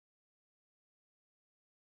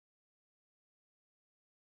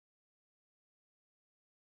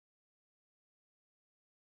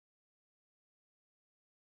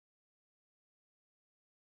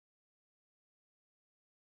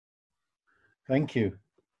Thank you.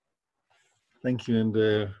 Thank you.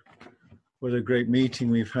 And what a great meeting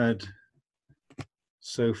we've had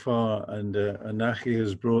so far. And Anachi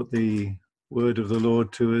has brought the word of the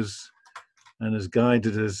Lord to us and has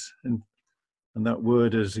guided us. And that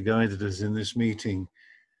word has guided us in this meeting.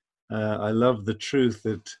 I love the truth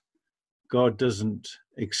that God doesn't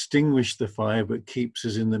extinguish the fire, but keeps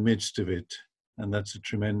us in the midst of it. And that's a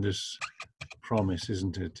tremendous promise,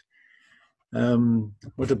 isn't it?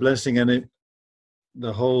 What a blessing. And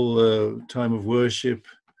the whole time of worship,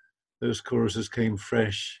 those choruses came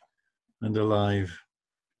fresh and alive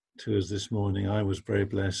to us this morning. I was very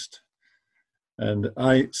blessed. And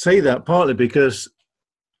I say that partly because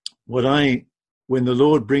when the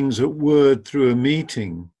Lord brings a word through a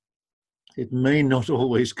meeting, it may not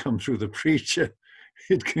always come through the preacher.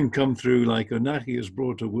 It can come through, like Onahi has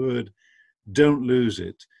brought a word. Don't lose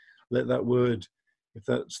it. Let that word, if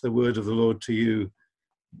that's the word of the Lord to you,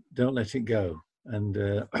 don't let it go. And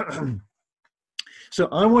so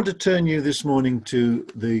I want to turn you this morning to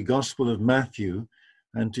the Gospel of Matthew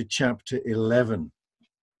and to chapter 11.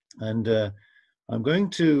 And I'm going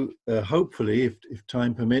to, hopefully, if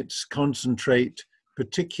time permits, concentrate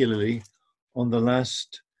particularly on the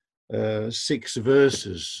last 6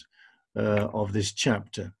 verses of this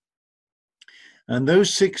chapter. And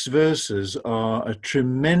those 6 verses are a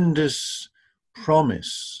tremendous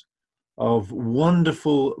promise of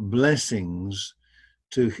wonderful blessings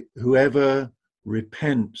to whoever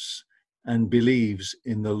repents and believes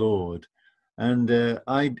in the Lord. And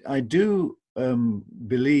I do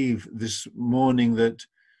believe this morning that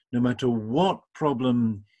no matter what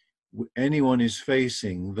problem anyone is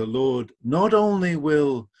facing, the Lord not only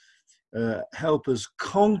will help us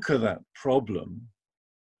conquer that problem,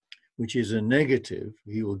 which is a negative,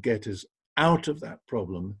 he will get us out of that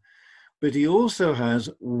problem, but he also has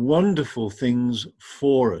wonderful things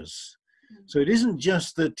for us. So it isn't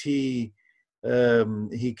just that he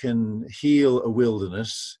can heal a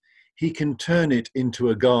wilderness, he can turn it into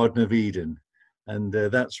a Garden of Eden. And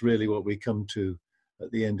that's really what we come to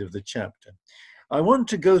at the end of the chapter. I want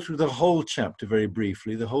to go through the whole chapter very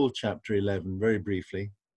briefly, the whole chapter 11 very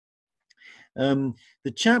briefly.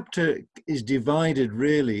 The chapter is divided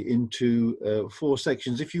really into 4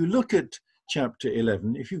 sections. If you look at chapter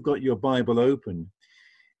 11, if you've got your Bible open,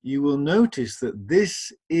 you will notice that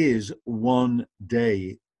this is one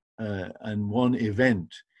day and one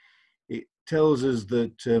event. It tells us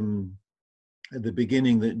that at the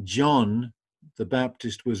beginning that John the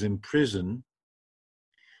Baptist was in prison,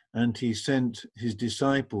 and he sent his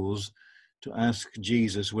disciples to ask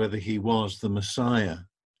Jesus whether he was the Messiah.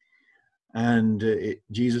 And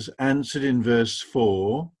Jesus answered in verse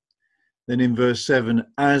 4. Then in verse 7,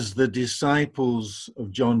 as the disciples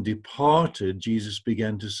of John departed, Jesus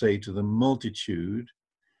began to say to the multitude.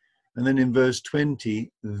 And then in verse 20,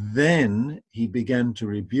 then he began to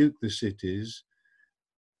rebuke the cities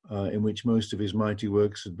in which most of his mighty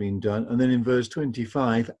works had been done. And then in verse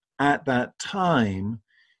 25, at that time,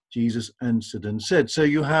 Jesus answered and said. So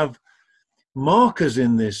you have markers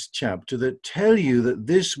in this chapter that tell you that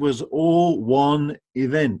this was all one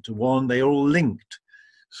event, they are all linked.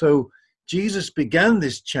 So Jesus began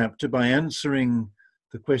this chapter by answering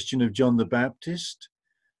the question of John the Baptist,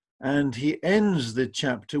 and he ends the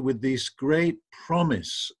chapter with this great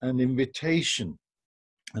promise and invitation.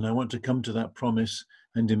 And I want to come to that promise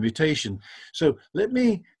and invitation. So let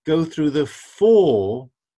me go through the 4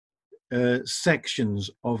 sections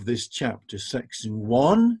of this chapter. Section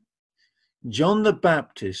 1, John the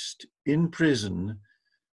Baptist in prison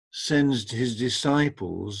sends his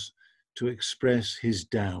disciples to express his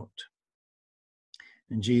doubt.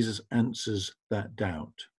 And Jesus answers that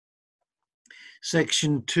doubt.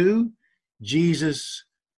 Section 2, Jesus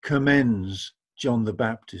commends John the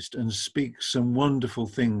Baptist and speaks some wonderful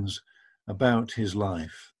things about his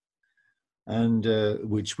life, and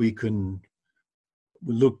which we can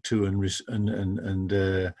look to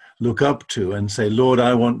and look up to and say, Lord,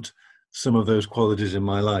 I want some of those qualities in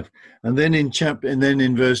my life. And then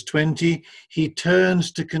in verse 20, he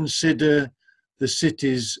turns to consider the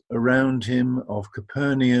cities around him of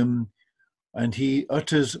Capernaum, and he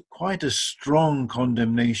utters quite a strong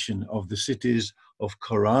condemnation of the cities of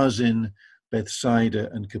Chorazin, Bethsaida,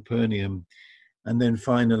 and Capernaum. And then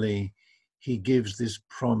finally, he gives this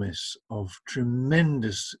promise of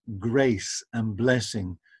tremendous grace and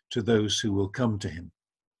blessing to those who will come to him.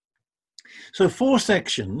 So 4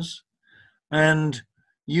 sections, and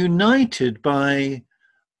united by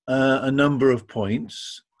a number of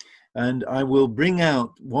points. And I will bring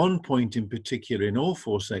out one point in particular in all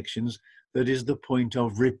 4 sections, that is the point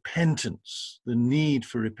of repentance, the need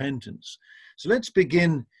for repentance. So let's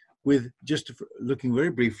begin with just looking very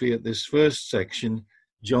briefly at this first section,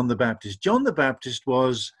 John the Baptist. John the Baptist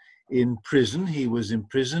was in prison. He was in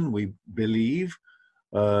prison, we believe,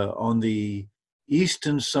 on the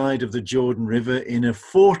eastern side of the Jordan River in a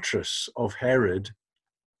fortress of Herod,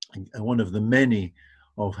 one of the many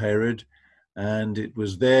of Herod. And it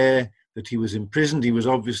was there that he was imprisoned. He was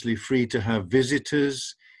obviously free to have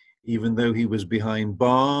visitors, even though he was behind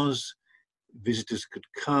bars. Visitors could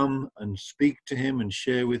come and speak to him and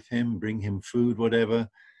share with him, bring him food, whatever.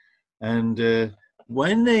 And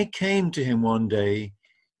when they came to him one day,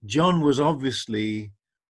 John was obviously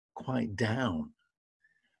quite down.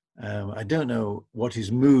 I don't know what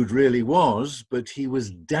his mood really was, but he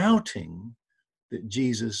was doubting that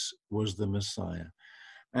Jesus was the Messiah.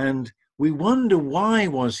 And we wonder, why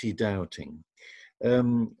was he doubting?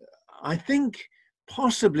 I think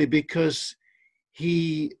possibly because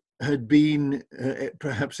he had been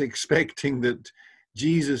perhaps expecting that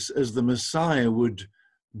Jesus as the Messiah would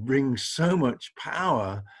bring so much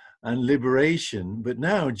power and liberation. But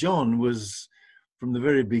now John was, from the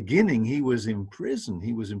very beginning, he was in prison.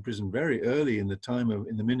 He was in prison very early in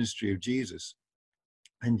the ministry of Jesus.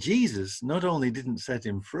 And Jesus not only didn't set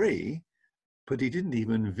him free, but he didn't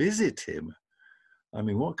even visit him. I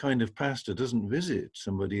mean, what kind of pastor doesn't visit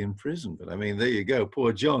somebody in prison? But I mean, there you go.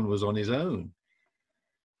 Poor John was on his own.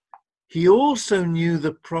 He also knew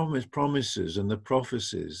the promises and the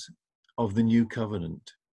prophecies of the new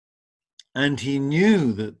covenant. And he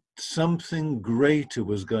knew that something greater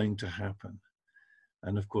was going to happen.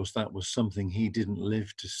 And of course, that was something he didn't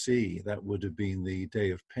live to see. That would have been the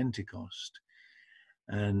day of Pentecost.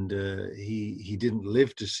 And he didn't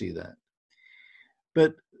live to see that.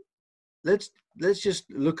 But let's just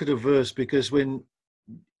look at a verse, because when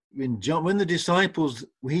the disciples,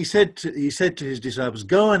 he said to his disciples,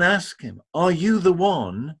 go and ask him, are you the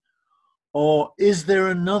one, or is there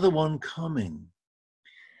another one coming?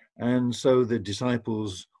 And so the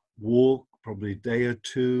disciples walk probably a day or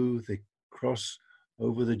two. They cross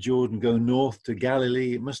over the Jordan, go north to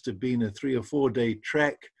Galilee. It must have been a 3 or 4 day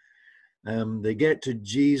trek. They get to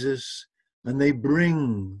Jesus and they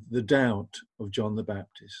bring the doubt of John the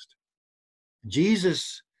Baptist.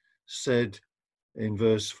 Jesus said in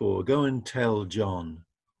verse 4, go and tell John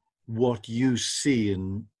what you see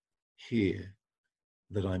and hear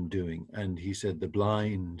that I'm doing. And he said, the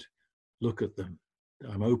blind, look at them.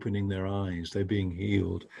 I'm opening their eyes. They're being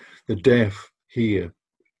healed. The deaf hear.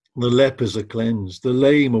 The lepers are cleansed. The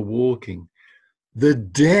lame are walking. The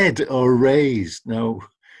dead are raised. Now,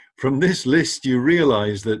 from this list, you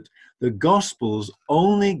realize that the Gospels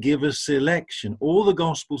only give a selection. All the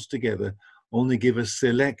Gospels together only give a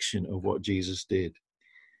selection of what Jesus did.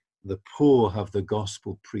 The poor have the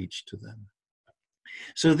gospel preached to them.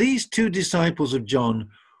 So these two disciples of John,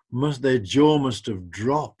 their jaw must have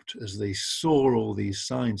dropped as they saw all these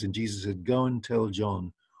signs. And Jesus said, go and tell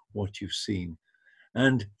John what you've seen.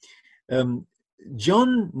 And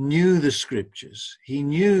John knew the scriptures. He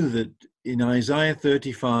knew that in Isaiah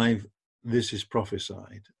 35, this is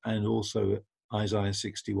prophesied, and also Isaiah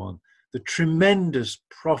 61, the tremendous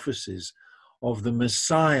prophecies of the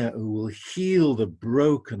Messiah who will heal the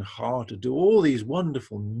brokenhearted, do all these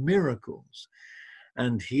wonderful miracles.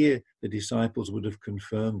 And here the disciples would have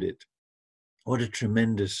confirmed it. What a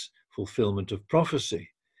tremendous fulfillment of prophecy.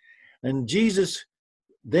 And Jesus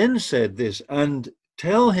then said this, and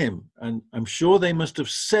tell him, and I'm sure they must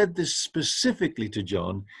have said this specifically to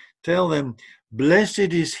John, tell them, blessed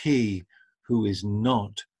is he who is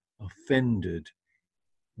not offended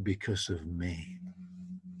because of me.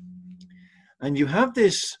 And you have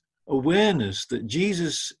this awareness that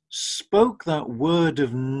Jesus spoke that word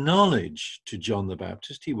of knowledge to John the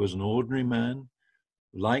Baptist. He was an ordinary man,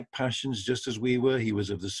 like passions just as we were. He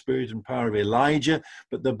was of the spirit and power of Elijah,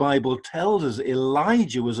 but the Bible tells us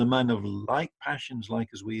Elijah was a man of like passions like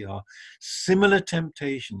as we are, similar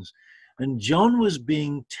temptations. And John was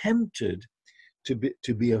being tempted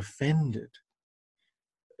to be offended.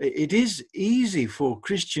 It is easy for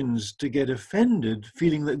Christians to get offended,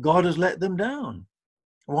 feeling that God has let them down.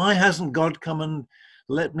 Why hasn't God come and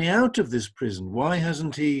let me out of this prison? Why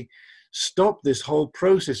hasn't he stopped this whole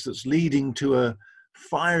process that's leading to a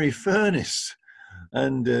fiery furnace?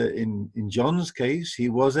 And in John's case, he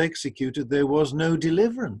was executed. There was no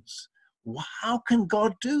deliverance. How can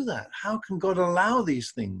God do that? How can God allow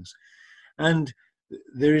these things? And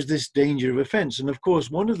there is this danger of offense. And of course,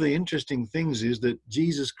 one of the interesting things is that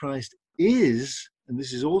Jesus Christ is, and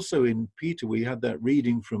this is also in Peter, we had that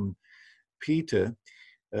reading from Peter,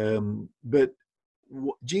 but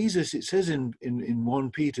Jesus, it says in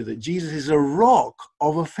 1 Peter that Jesus is a rock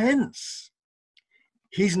of offense.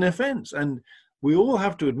 He's an offense. And We all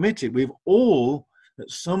have to admit it. We've all, at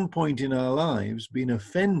some point in our lives, been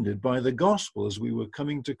offended by the gospel as we were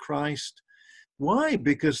coming to Christ. Why?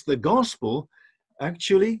 Because the gospel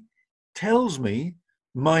actually tells me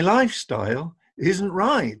my lifestyle isn't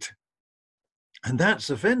right. And that's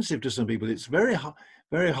offensive to some people. It's very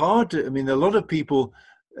hard to, I mean, a lot of people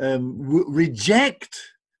reject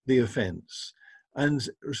the offense and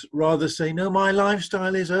rather say, no, my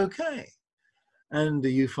lifestyle is okay. And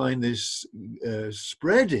you find this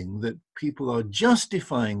spreading that people are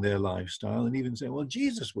justifying their lifestyle and even saying, well,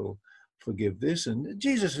 Jesus will forgive this and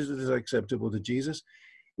Jesus is acceptable to Jesus,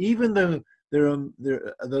 even though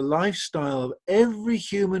the lifestyle of every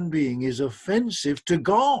human being is offensive to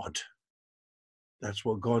God. That's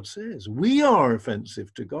what God says. We are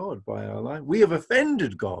offensive to God by our life. We have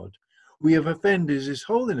offended God. We have offended His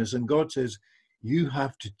holiness. And God says, you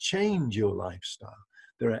have to change your lifestyle.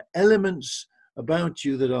 There are elements about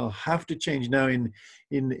you that have to change. Now, in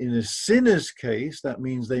a sinner's case, that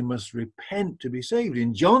means they must repent to be saved.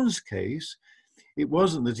 In John's case, it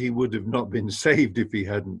wasn't that he would have not been saved if he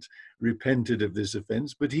hadn't repented of this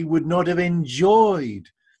offense, but he would not have enjoyed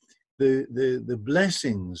the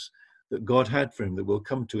blessings that God had for him that we'll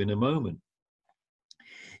come to in a moment.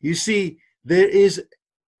 You see, there is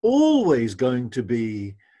always going to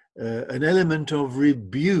be an element of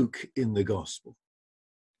rebuke in the gospel.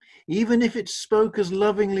 Even if it's spoke as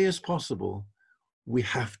lovingly as possible, we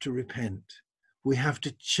have to repent. We have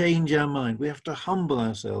to change our mind. We have to humble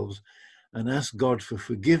ourselves and ask God for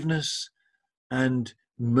forgiveness and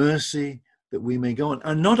mercy that we may go on.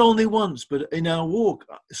 And not only once, but in our walk.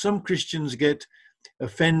 Some Christians get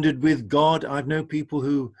offended with God. I've known people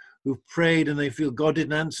who've prayed and they feel God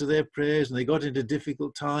didn't answer their prayers and they got into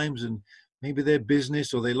difficult times and maybe their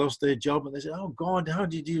business or they lost their job and they say, oh God, how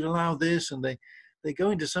did you allow this? And they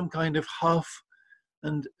go into some kind of huff.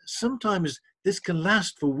 And sometimes this can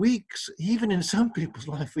last for weeks, even in some people's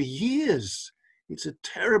life for years. It's a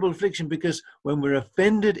terrible affliction because when we're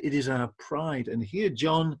offended, it is our pride. And here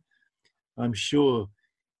John, I'm sure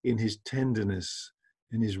in his tenderness,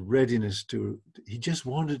 in his readiness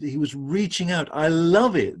he was reaching out. I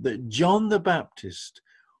love it that John the Baptist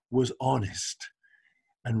was honest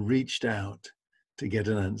and reached out to get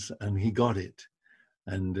an answer, and he got it.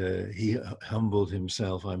 And he humbled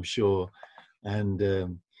himself, I'm sure,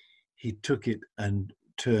 and he took it and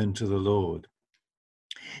turned to the Lord.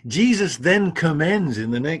 Jesus then commends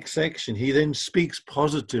in the next section. He then speaks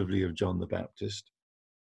positively of John the Baptist.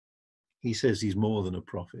 He says he's more than a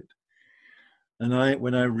prophet. And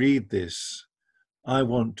when I read this, I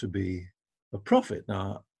want to be a prophet.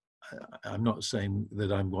 Now, I'm not saying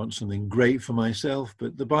that I want something great for myself,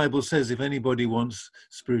 but the Bible says if anybody wants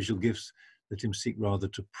spiritual gifts, let him seek rather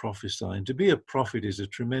to prophesy. And to be a prophet is a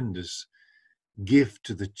tremendous gift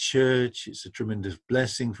to the church. It's a tremendous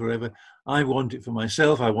blessing forever. I want it for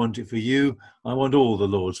myself. I want it for you. I want all the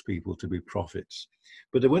Lord's people to be prophets.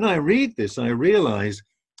 But when I read this, I realize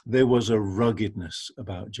there was a ruggedness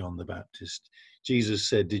about John the Baptist. Jesus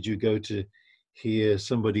said, did you go to hear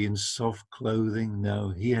somebody in soft clothing? No,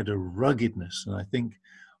 he had a ruggedness. And I think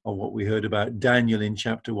of what we heard about Daniel in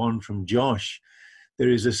chapter 1 from Josh. There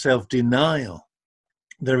is a self-denial.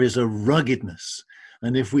 There is a ruggedness.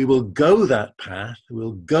 And if we will go that path,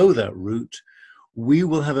 we'll go that route, we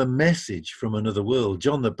will have a message from another world.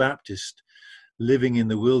 John the Baptist, living in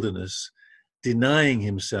the wilderness, denying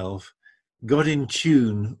himself, got in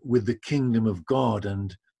tune with the kingdom of God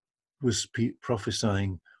and was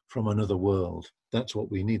prophesying from another world. That's what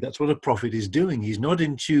we need. That's what a prophet is doing. He's not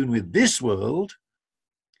in tune with this world.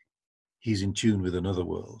 He's in tune with another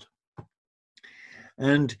world.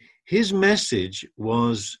 And his message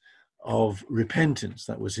was of repentance.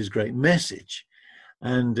 That was his great message.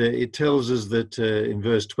 And it tells us that in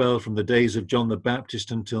verse 12, from the days of John the Baptist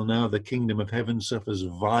until now, the kingdom of heaven suffers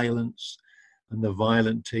violence, and the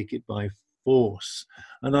violent take it by force.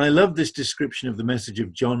 And I love this description of the message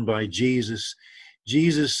of John by Jesus.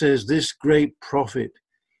 Jesus says this great prophet,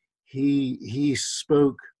 he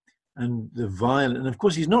spoke, and the violent, and of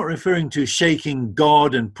course he's not referring to shaking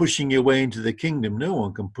God and pushing your way into the kingdom. No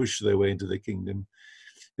one can push their way into the kingdom.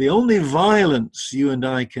 The only violence you and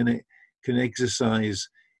I can exercise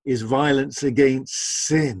is violence against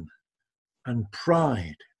sin and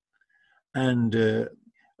pride and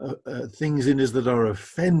things in us that are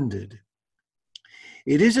offended.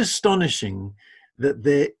 It is astonishing that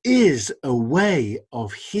there is a way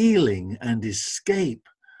of healing and escape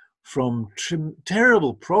from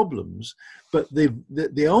terrible problems, but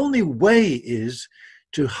the only way is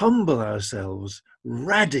to humble ourselves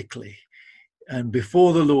radically and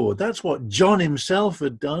before the Lord. That's what John himself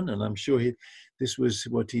had done, and I'm sure This was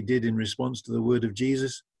what he did in response to the word of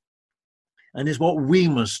Jesus. And it's what we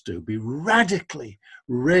must do, be radically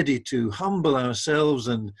ready to humble ourselves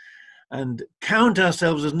and count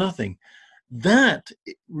ourselves as nothing. That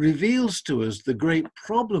reveals to us the great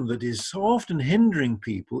problem that is so often hindering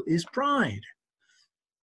people is pride.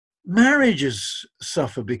 Marriages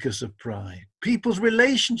suffer because of pride. People's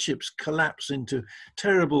relationships collapse into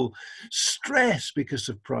terrible stress because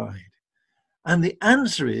of pride. And the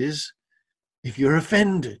answer is, if you're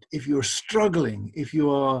offended, if you're struggling, if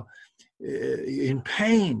you are in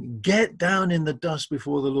pain, get down in the dust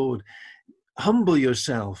before the Lord. Humble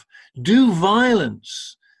yourself. Do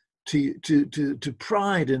violence to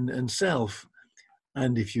pride and self.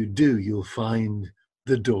 And if you do, you'll find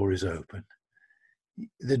the door is open.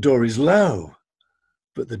 The door is low,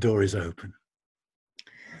 but the door is open.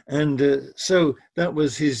 And so that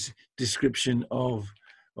was his description of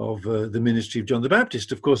the ministry of John the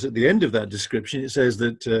Baptist. Of course, at the end of that description, it says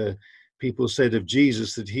that people said of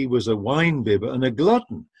Jesus that he was a wine bibber and a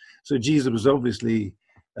glutton. So Jesus was obviously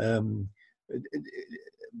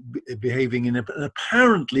behaving in an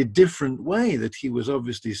apparently different way, that he was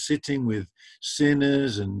obviously sitting with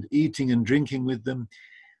sinners and eating and drinking with them.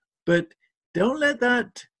 But don't let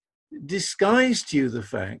that disguise to you the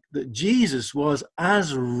fact that Jesus was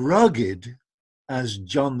as rugged as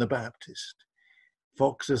John the Baptist.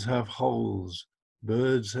 Foxes have holes,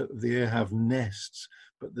 birds of the air have nests,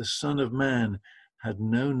 but the Son of Man had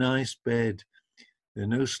no nice bed,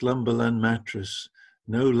 no slumberland mattress,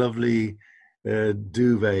 no lovely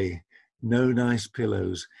duvet, no nice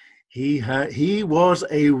pillows. He was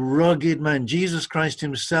a rugged man. Jesus Christ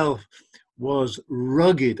himself was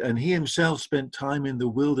rugged, and he himself spent time in the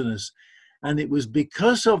wilderness. And it was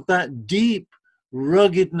because of that deep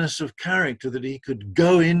ruggedness of character that he could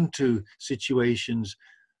go into situations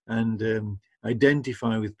and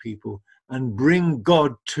identify with people and bring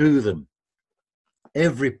God to them.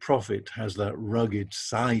 Every prophet has that rugged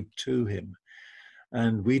side to him.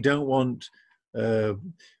 And we don't want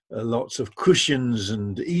lots of cushions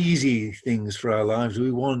and easy things for our lives.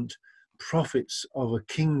 We want prophets of a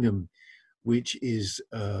kingdom which is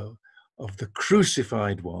of the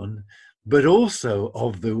crucified one, but also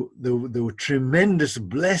of the tremendous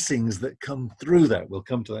blessings that come through that. We'll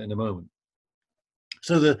come to that in a moment.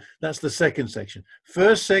 So that's the second section.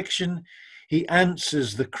 First section, he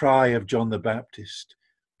answers the cry of John the Baptist.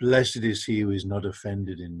 Blessed is he who is not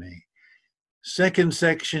offended in me. Second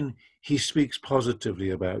section, he speaks positively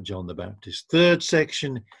about John the Baptist. Third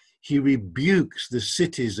section, he rebukes the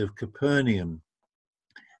cities of Capernaum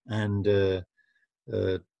and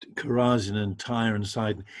Chorazin and Tyre and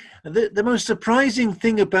Sidon. And the most surprising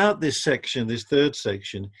thing about this section, this third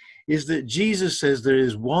section, is that Jesus says there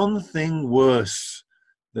is one thing worse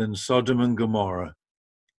than Sodom and Gomorrah.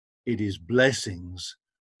 It is blessings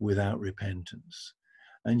without repentance.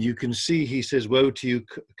 And you can see he says, woe to you,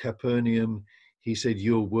 Capernaum. He said,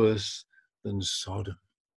 you're worse than Sodom.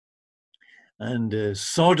 And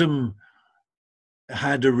Sodom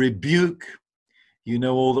had a rebuke. You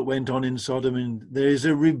know all that went on in Sodom, and there is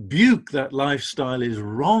a rebuke. That lifestyle is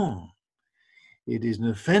wrong. It is an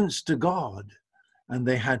offense to God, and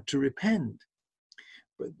they had to repent.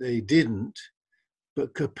 But they didn't.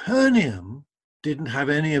 But Capernaum didn't have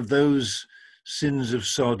any of those sins of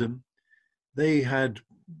Sodom. They had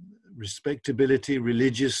respectability,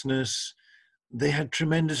 religiousness. They had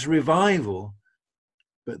tremendous revival,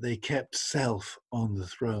 but they kept self on the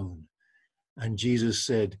throne. And Jesus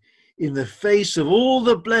said, in the face of all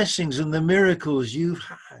the blessings and the miracles you've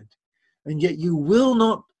had, and yet you will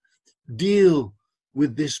not deal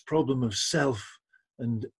with this problem of self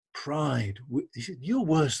and pride. He said, you're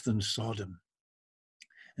worse than Sodom,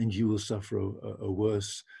 and you will suffer a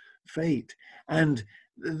worse fate. And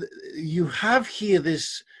you have here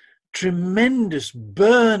this tremendous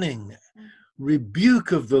burning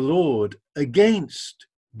rebuke of the Lord against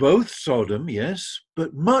both Sodom, yes,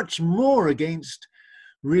 but much more against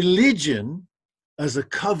religion as a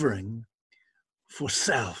covering for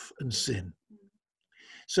self and sin.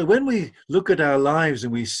 So when we look at our lives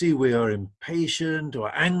and we see we are impatient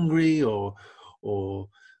or angry or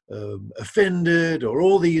offended or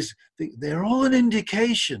all these, they're all an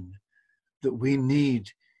indication that we need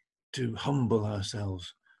to humble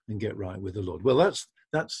ourselves and get right with the Lord. Well, that's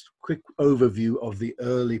a quick overview of the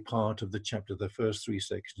early part of the chapter, the first three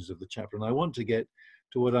sections of the chapter. And I want to get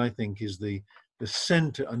to what I think is the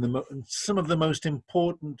center and some of the most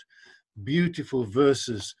important, beautiful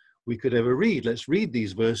verses we could ever read. Let's read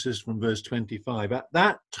these verses from verse 25. At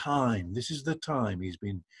that time, this is the time he's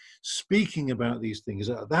been speaking about these things.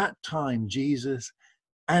 At that time, Jesus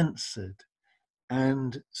answered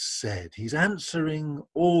and said, he's answering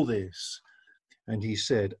all this, and he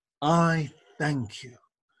said, I thank you,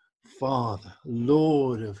 Father,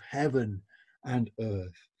 Lord of heaven and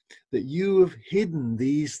earth, that you have hidden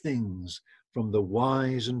these things from the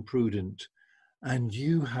wise and prudent, and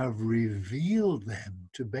you have revealed them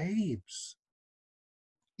to babes.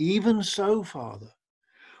 Even so, Father,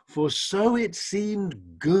 for so it seemed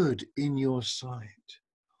good in your sight.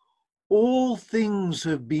 All things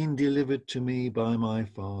have been delivered to me by my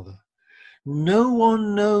Father. No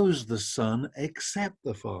one knows the Son except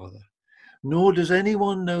the Father, nor does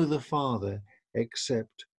anyone know the Father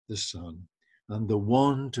except the Son, and the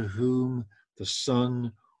one to whom the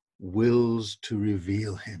Son wills to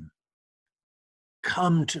reveal him.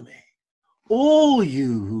 Come to me, all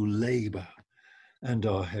you who labor and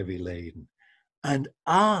are heavy laden, and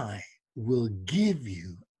I will give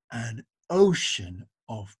you an ocean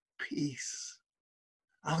of peace.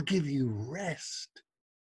 I'll give you rest.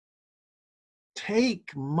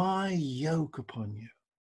 Take my yoke upon you.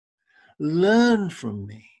 Learn from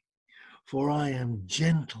me, for I am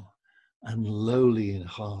gentle and lowly in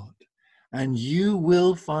heart, and you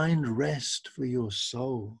will find rest for your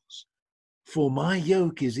souls. For my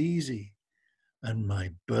yoke is easy and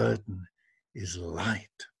my burden is light.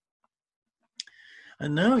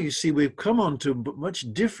 And now you see, we've come on to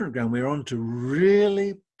much different ground. We're on to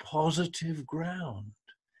really positive ground.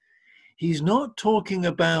 He's not talking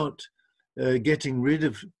about getting rid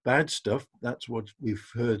of bad stuff. That's what we've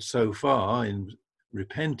heard so far in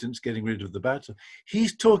repentance, getting rid of the bad stuff.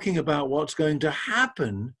 He's talking about what's going to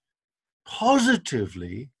happen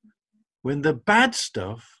positively when the bad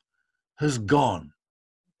stuff has gone.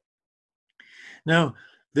 Now,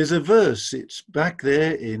 there's a verse, it's back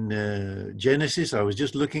there in Genesis. I was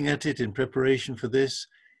just looking at it in preparation for this.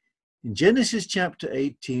 In Genesis chapter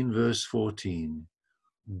 18, verse 14,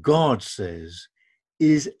 God says,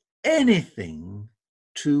 is anything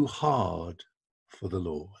too hard for the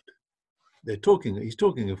Lord? He's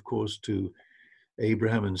talking, of course, to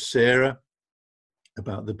Abraham and Sarah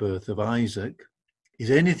about the birth of Isaac.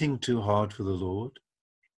 Is anything too hard for the Lord?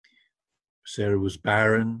 Sarah was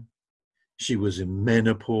barren. She was in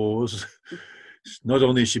menopause. Not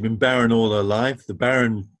only has she been barren all her life, the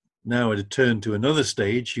barren now had turned to another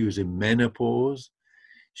stage. She was in menopause.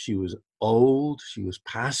 She was old. She was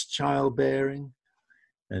past childbearing.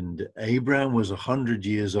 And Abraham was 100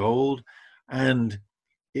 years old. And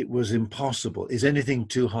it was impossible. Is anything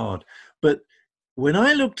too hard? But when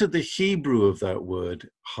I looked at the Hebrew of that word,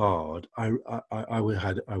 hard, I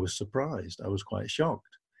was surprised. I was quite shocked.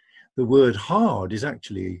 The word hard is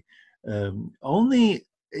actually only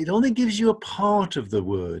gives you a part of the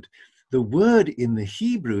word. The word in the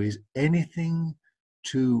Hebrew is anything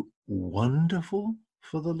too wonderful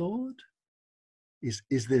for the Lord?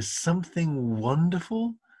 Is there something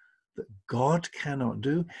wonderful that God cannot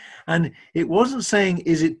do? And it wasn't saying,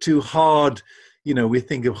 is it too hard? You know, we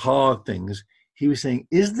think of hard things. He was saying,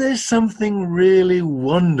 is there something really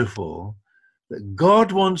wonderful that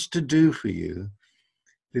God wants to do for you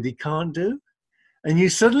that he can't do? And you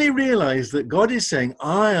suddenly realize that God is saying,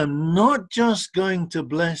 I am not just going to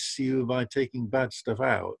bless you by taking bad stuff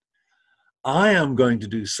out. I am going to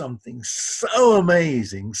do something so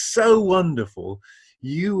amazing, so wonderful,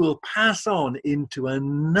 you will pass on into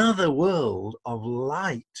another world of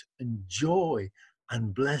light and joy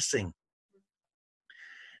and blessing.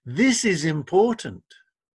 This is important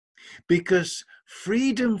because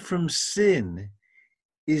freedom from sin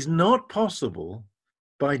is not possible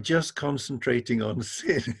by just concentrating on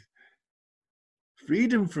sin.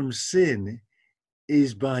 Freedom from sin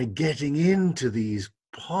is by getting into these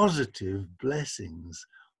positive blessings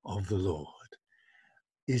of the Lord.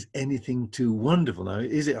 Is anything too wonderful? Now,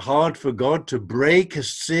 is it hard for God to break a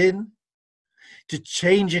sin, to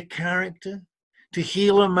change a character, to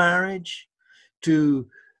heal a marriage, to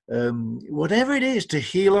whatever it is, to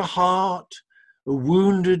heal a heart, a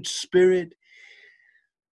wounded spirit?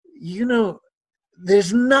 You know,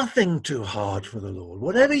 there's nothing too hard for the Lord.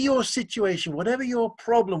 Whatever your situation, whatever your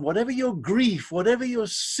problem, whatever your grief, whatever your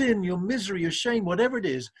sin, your misery, your shame, whatever it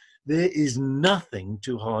is, there is nothing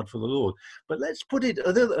too hard for the Lord. But let's put it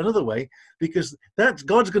another way, because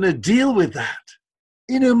God's going to deal with that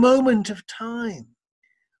in a moment of time.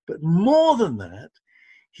 But more than that,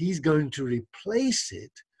 he's going to replace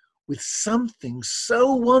it with something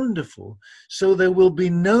so wonderful, so there will be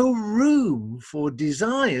no room for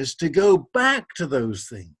desires to go back to those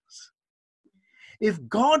things. If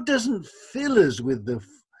God doesn't fill us with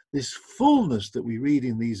this fullness that we read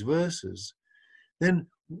in these verses, then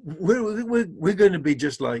we're going to be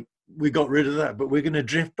just like, we got rid of that, but we're going to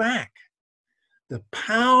drift back. The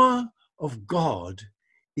power of God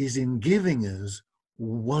is in giving us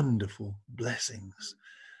wonderful blessings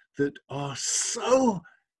that are so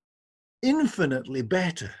infinitely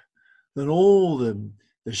better than all the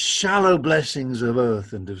shallow blessings of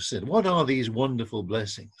earth and of sin. What are these wonderful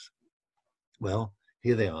blessings? Well,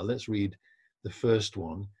 here they are. Let's read the first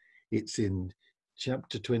one. It's in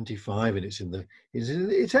chapter 25, and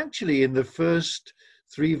it's actually in the first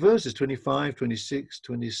three verses, 25, 26,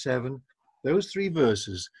 27. Those three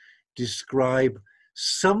verses describe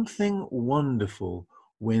something wonderful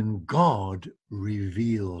when God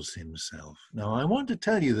reveals himself. Now, I want to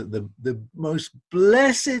tell you that the most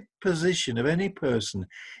blessed position of any person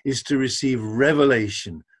is to receive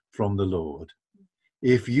revelation from the Lord.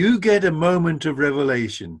 If you get a moment of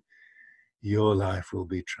revelation, your life will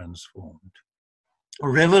be transformed.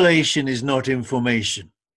 Revelation is not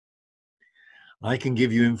information. I can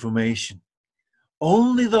give you information.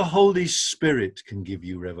 Only the Holy Spirit can give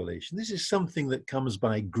you revelation. This is something that comes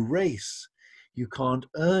by grace. You can't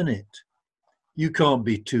earn it. You can't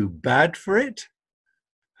be too bad for it,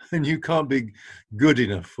 and you can't be good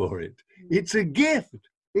enough for it. It's a gift.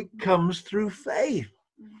 It comes through faith.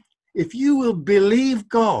 If you will believe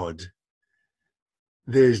God,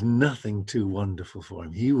 there's nothing too wonderful for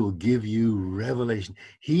him. He will give you revelation.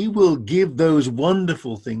 He will give those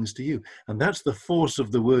wonderful things to you. And that's the force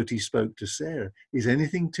of the word he spoke to Sarah. Is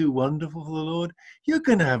anything too wonderful for the Lord? You're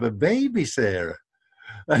going to have a baby, Sarah.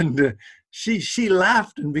 And she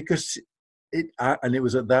laughed, and because it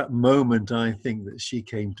was at that moment, I think, that she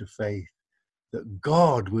came to faith that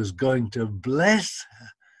God was going to bless her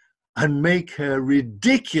and make her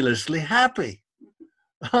ridiculously happy.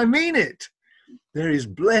 I mean it. There is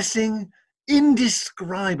blessing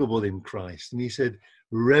indescribable in Christ. And he said,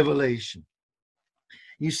 revelation.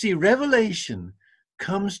 You see, revelation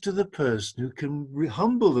comes to the person who can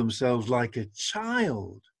humble themselves like a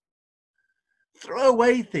child, throw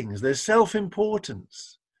away things, their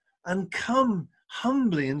self-importance, and come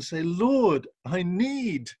humbly and say, Lord, I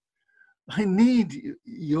need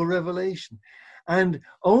your revelation. And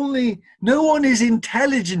no one is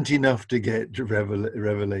intelligent enough to get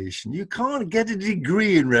revelation. You can't get a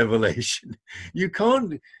degree in revelation. You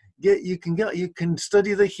can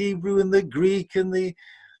study the Hebrew and the Greek and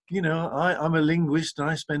I'm a linguist, and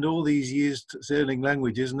I spend all these years learning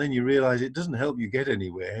languages, and then you realize it doesn't help you get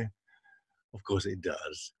anywhere. Of course it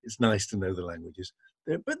does. It's nice to know the languages,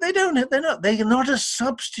 but they're not a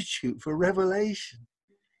substitute for revelation.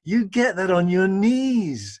 You get that on your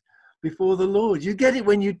knees before the Lord. You get it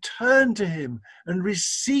when you turn to him and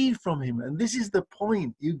receive from him. And this is the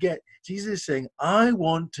point you get. Jesus is saying, I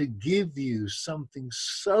want to give you something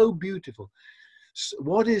so beautiful. So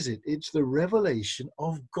what is it? It's the revelation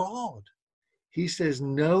of God. He says,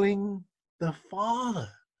 knowing the Father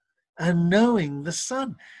and knowing the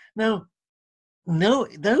Son. Now,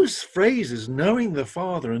 those phrases, knowing the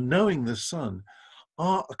Father and knowing the Son,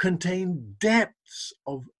 contain depths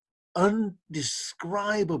of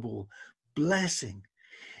undescribable blessing.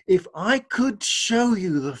 If I could show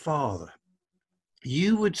you the Father,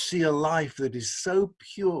 you would see a life that is so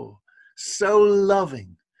pure, so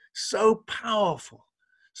loving, so powerful,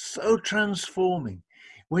 so transforming.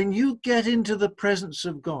 When you get into the presence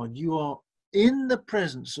of God, you are in the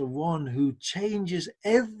presence of one who changes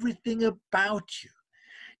everything about you.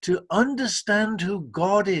 To understand who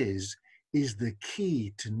God is the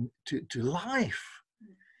key to life.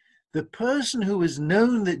 The person who has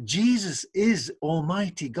known that Jesus is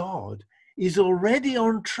Almighty God is already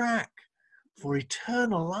on track for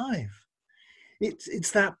eternal life.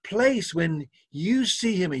 It's that place when you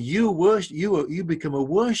see him and you become a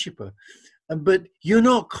worshiper, but you're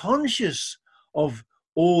not conscious of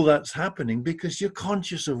all that's happening because you're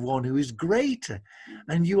conscious of one who is greater,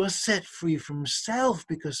 and you are set free from self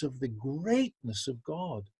because of the greatness of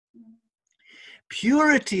God.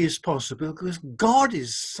 Purity is possible because God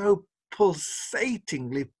is so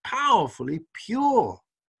pulsatingly, powerfully pure.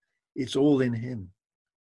 It's all in him.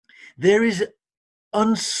 There is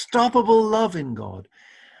unstoppable love in God.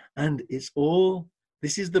 And this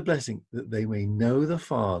is the blessing, that they may know the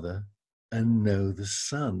Father and know the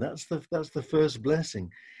Son. That's the first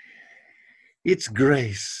blessing. It's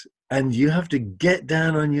grace. And you have to get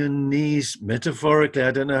down on your knees, metaphorically.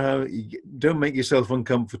 I don't know how, don't make yourself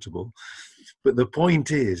uncomfortable. But the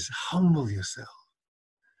point is, humble yourself,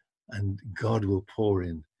 and God will pour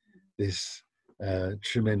in this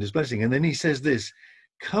tremendous blessing. And then he says this,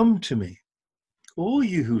 come to me, all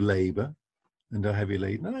you who labor and are heavy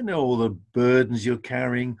laden. I know all the burdens you're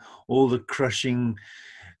carrying, all the crushing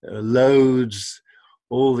loads,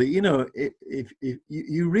 all the, if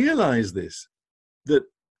you realize this, that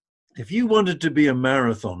if you wanted to be a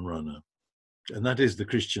marathon runner, and that is the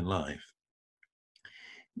Christian life.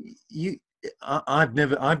 I've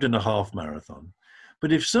done a half marathon,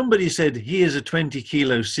 but if somebody said, here's a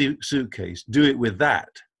 20-kilo suitcase, do it with that,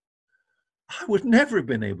 I would never have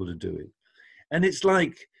been able to do it. And it's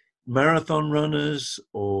like marathon runners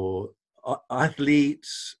or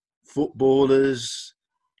athletes, footballers,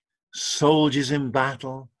 soldiers in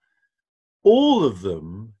battle, all of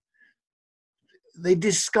them, they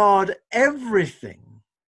discard everything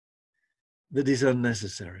that is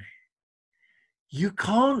unnecessary. You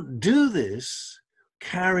can't do this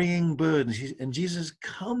carrying burdens. And Jesus,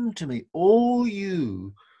 come to me, all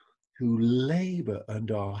you who labor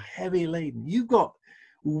and are heavy laden. You've got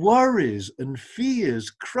worries and fears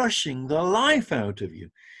crushing the life out of you.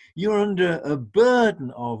 You're under a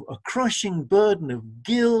crushing burden of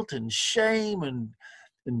guilt and shame and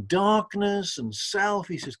darkness and self.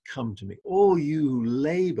 He says, come to me, all you who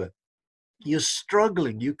labor. You're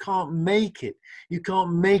struggling. You can't make it. You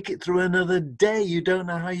can't make it through another day. You don't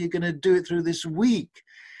know how you're going to do it through this week.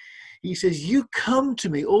 He says, you come to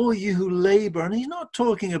me, all you who labor. And he's not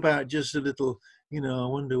talking about just a little, I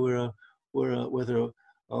wonder whether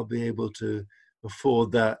I'll be able to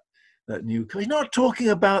afford that new car. He's not talking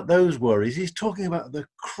about those worries. He's talking about the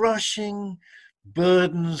crushing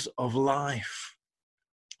burdens of life.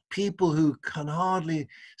 People who can hardly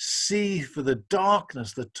see for the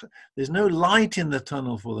darkness, there's no light in the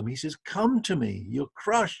tunnel for them. He says, come to me, you're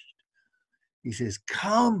crushed. He says,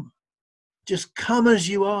 come, just come as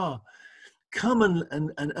you are. Come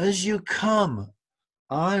and as you come,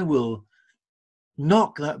 I will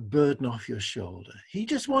knock that burden off your shoulder. He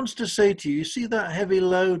just wants to say to you, you see that heavy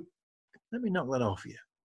load? Let me knock that off you.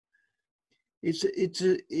 It's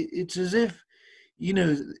as if,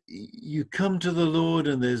 you come to the Lord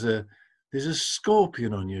and there's a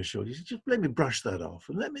scorpion on your shoulder. You say, just let me brush that off.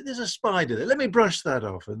 And there's a spider there. Let me brush that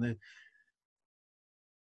off. And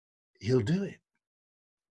he'll do it.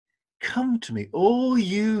 Come to me, all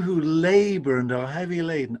you who labor and are heavy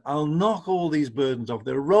laden. I'll knock all these burdens off.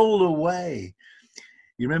 They'll roll away.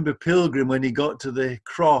 You remember Pilgrim when he got to the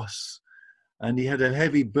cross and he had a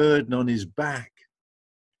heavy burden on his back.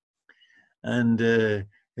 And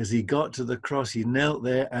as he got to the cross, he knelt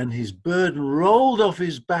there and his burden rolled off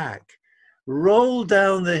his back, rolled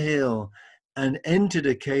down the hill and entered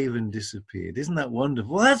a cave and disappeared. Isn't that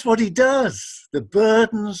wonderful? Well, that's what he does. The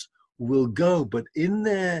burdens will go, but in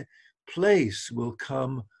their place will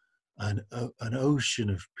come an ocean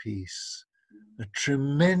of peace, a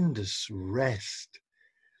tremendous rest.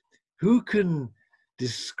 Who can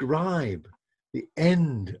describe the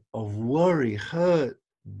end of worry, hurt,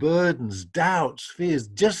 burdens, doubts, fears,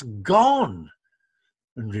 just gone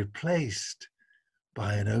and replaced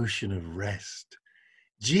by an ocean of rest?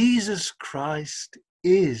 Jesus Christ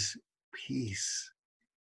is peace.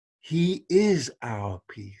 He is our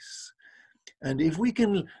peace. And if we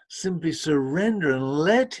can simply surrender and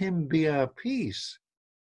let him be our peace,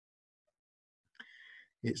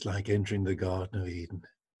 it's like entering the Garden of Eden.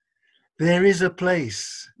 There is a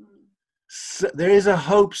place, there is a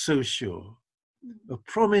hope so sure, a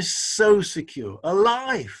promise so secure, a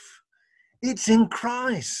life. It's in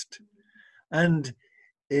Christ. And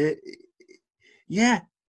we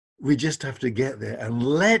just have to get there and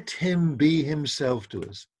let him be himself to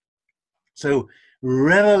us. So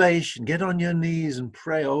revelation, get on your knees and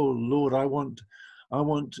pray, oh Lord, I want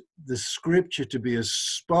the scripture to be a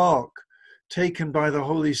spark taken by the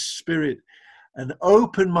Holy Spirit and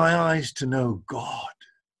open my eyes to know God.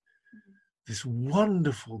 This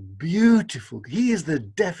wonderful, beautiful, he is the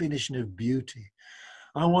definition of beauty.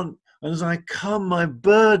 And as I come, my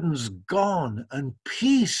burden's gone and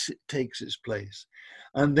peace takes its place.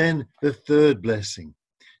 And then the third blessing,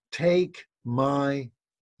 take my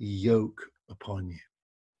yoke upon you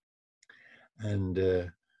and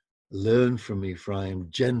learn from me, for I am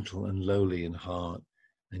gentle and lowly in heart,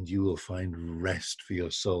 and you will find rest for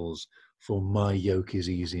your souls. For my yoke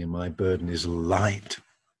is easy and my burden is light.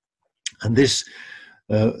 And this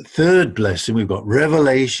third blessing, we've got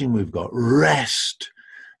revelation, we've got rest,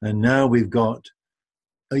 and now we've got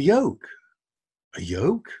a yoke. A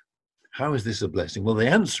yoke? How is this a blessing? Well, the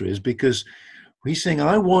answer is because he's saying,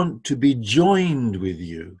 I want to be joined with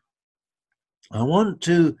you. I want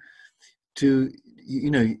to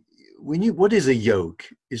what is a yoke?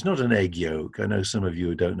 It's not an egg yolk. I know some of you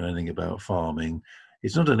who don't know anything about farming.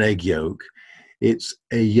 It's not an egg yolk. It's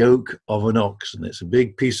a yoke of an oxen. It's a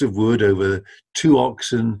big piece of wood over two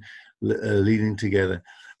oxen leaning together.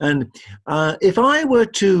 And if I were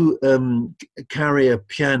to carry a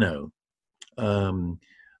piano, I'm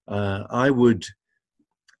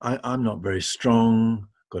not very strong,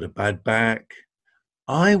 got a bad back.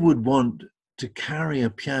 I would want to carry a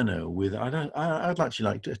piano with, I'd actually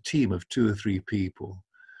like a team of 2 or 3 people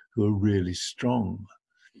who are really strong.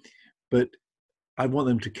 But I want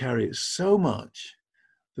them to carry it so much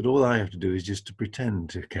that all I have to do is just to pretend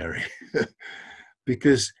to carry.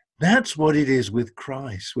 Because that's what it is with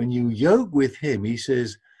Christ. When you yoke with him, he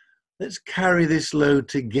says, let's carry this load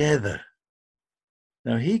together.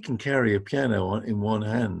 Now, he can carry a piano in one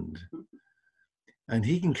hand, and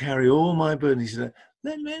he can carry all my burdens. He said,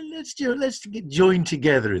 let's get joined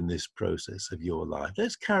together in this process of your life.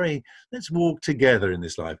 Let's walk together in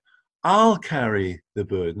this life. I'll carry the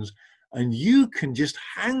burdens, and you can just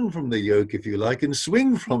hang from the yoke, if you like, and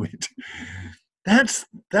swing from it.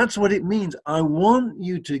 That's what it means. I want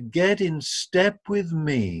you to get in step with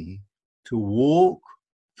me, to walk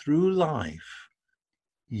through life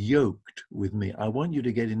yoked with me. I want you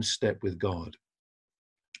to get in step with God.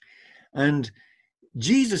 And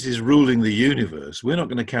Jesus is ruling the universe. We're not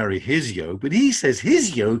going to carry his yoke, but he says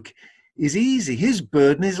his yoke is easy. His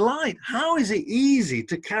burden is light. How is it easy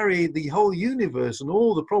to carry the whole universe and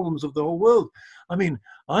all the problems of the whole world? I mean,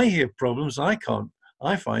 I hear problems I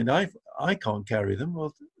find I can't carry them.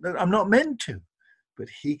 Well, I'm not meant to, but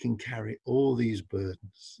he can carry all these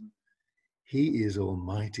burdens. He is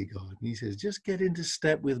Almighty God. And he says, just get into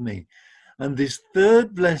step with me. And this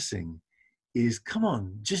third blessing is, come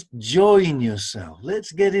on, just join yourself.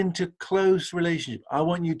 Let's get into close relationship. I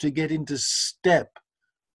want you to get into step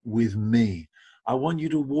with me. I want you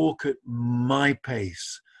to walk at my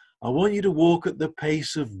pace. I want you to walk at the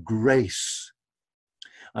pace of grace.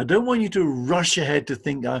 I don't want you to rush ahead to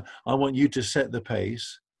think I want you to set the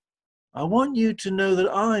pace. I want you to know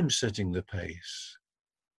that I'm setting the pace.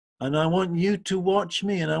 And I want you to watch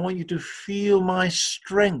me, and I want you to feel my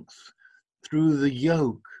strength through the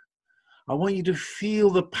yoke. I want you to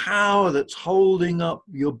feel the power that's holding up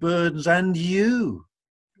your burdens and you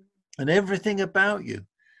and everything about you.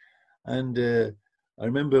 And I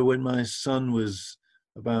remember when my son was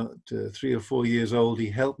about 3 or 4 years old,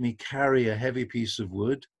 he helped me carry a heavy piece of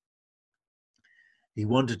wood. He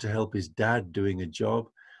wanted to help his dad doing a job.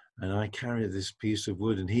 And I carried this piece of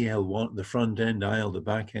wood, and he held the front end, I held the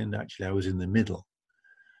back end. Actually, I was in the middle.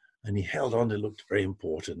 And he held on, it looked very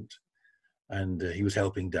important. And he was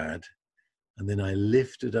helping Dad. And then I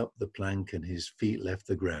lifted up the plank and his feet left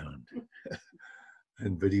the ground.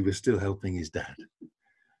 But he was still helping his dad.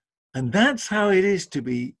 And that's how it is to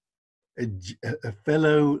be a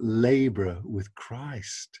fellow laborer with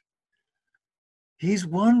Christ. He's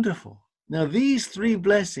wonderful. Now, these 3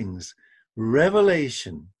 blessings,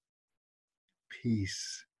 revelation,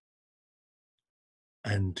 peace,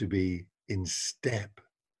 and to be in step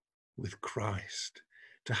with Christ,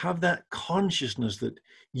 to have that consciousness that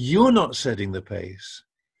you're not setting the pace,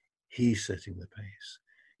 he's setting the pace.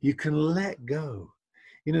 You can let go.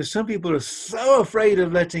 You know, some people are so afraid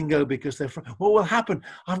of letting go because they're afraid, what will happen?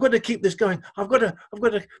 I've got to keep this going. I've got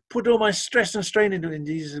to put all my stress and strain into it. And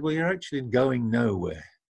Jesus says, well, you're actually going nowhere.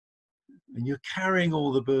 And you're carrying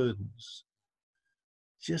all the burdens.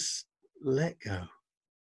 Just let go.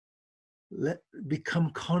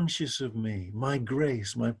 Become conscious of me, my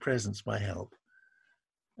grace, my presence, my help,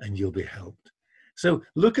 and you'll be helped. So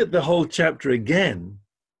look at the whole chapter again,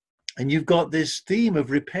 and you've got this theme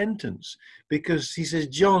of repentance, because he says,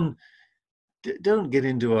 John, don't get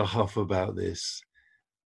into a huff about this.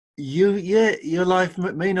 Your life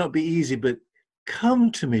may not be easy, but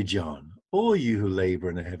come to me, John, all you who labor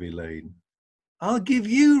and are heavy laden. I'll give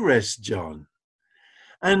you rest, John.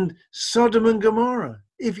 And Sodom and Gomorrah,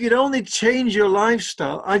 if you'd only change your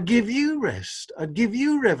lifestyle, I'd give you rest. I'd give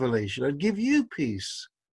you revelation. I'd give you peace.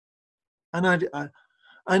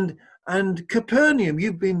 And Capernaum,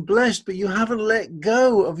 you've been blessed, but you haven't let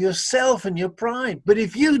go of yourself and your pride. But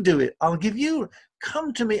if you do it, I'll give you.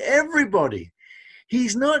 Come to me, everybody.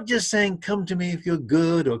 He's not just saying, come to me if you're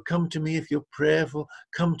good, or come to me if you're prayerful.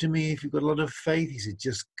 Come to me if you've got a lot of faith. He said,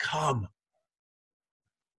 just come.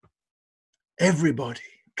 Everybody,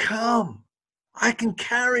 come. I can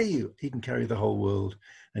carry you. He can carry the whole world,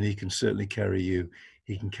 and he can certainly carry you.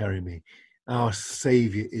 He can carry me. Our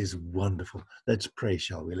Savior is wonderful. Let's pray,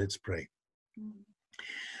 shall we? Let's pray.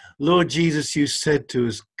 Lord Jesus, you said to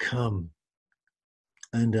us, come.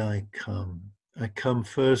 And I come. I come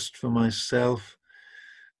first for myself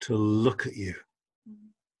to look at you.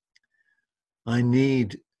 I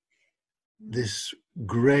need this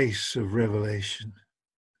grace of revelation.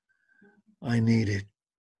 I need it.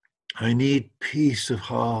 I need peace of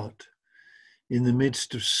heart in the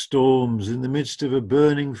midst of storms, in the midst of a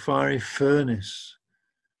burning fiery furnace.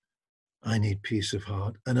 I need peace of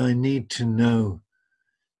heart, and I need to know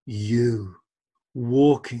you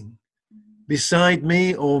walking beside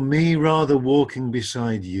me, or me rather walking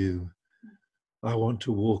beside you. I want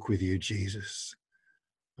to walk with you, Jesus.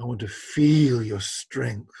 I want to feel your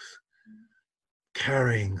strength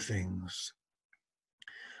carrying things.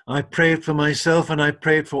 I pray it for myself, and I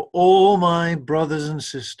pray it for all my brothers and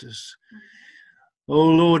sisters. Oh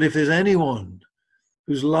Lord, if there's anyone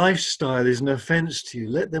whose lifestyle is an offense to you,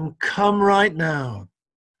 let them come right now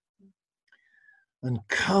and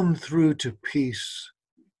come through to peace.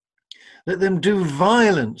 Let them do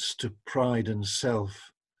violence to pride and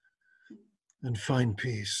self and find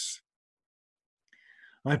peace.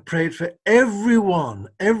 I prayed for everyone,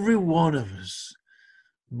 every one of us.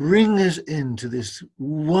 Bring us into this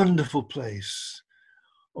wonderful place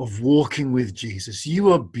of walking with Jesus.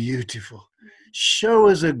 You are beautiful. Show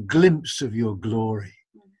us a glimpse of your glory.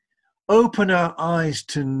 Open our eyes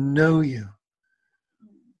to know you.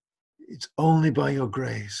 It's only by your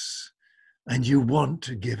grace, and you want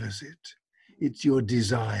to give us it. It's your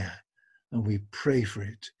desire, and we pray for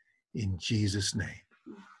it in Jesus' name.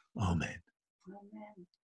 Amen.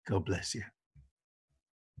 God bless you.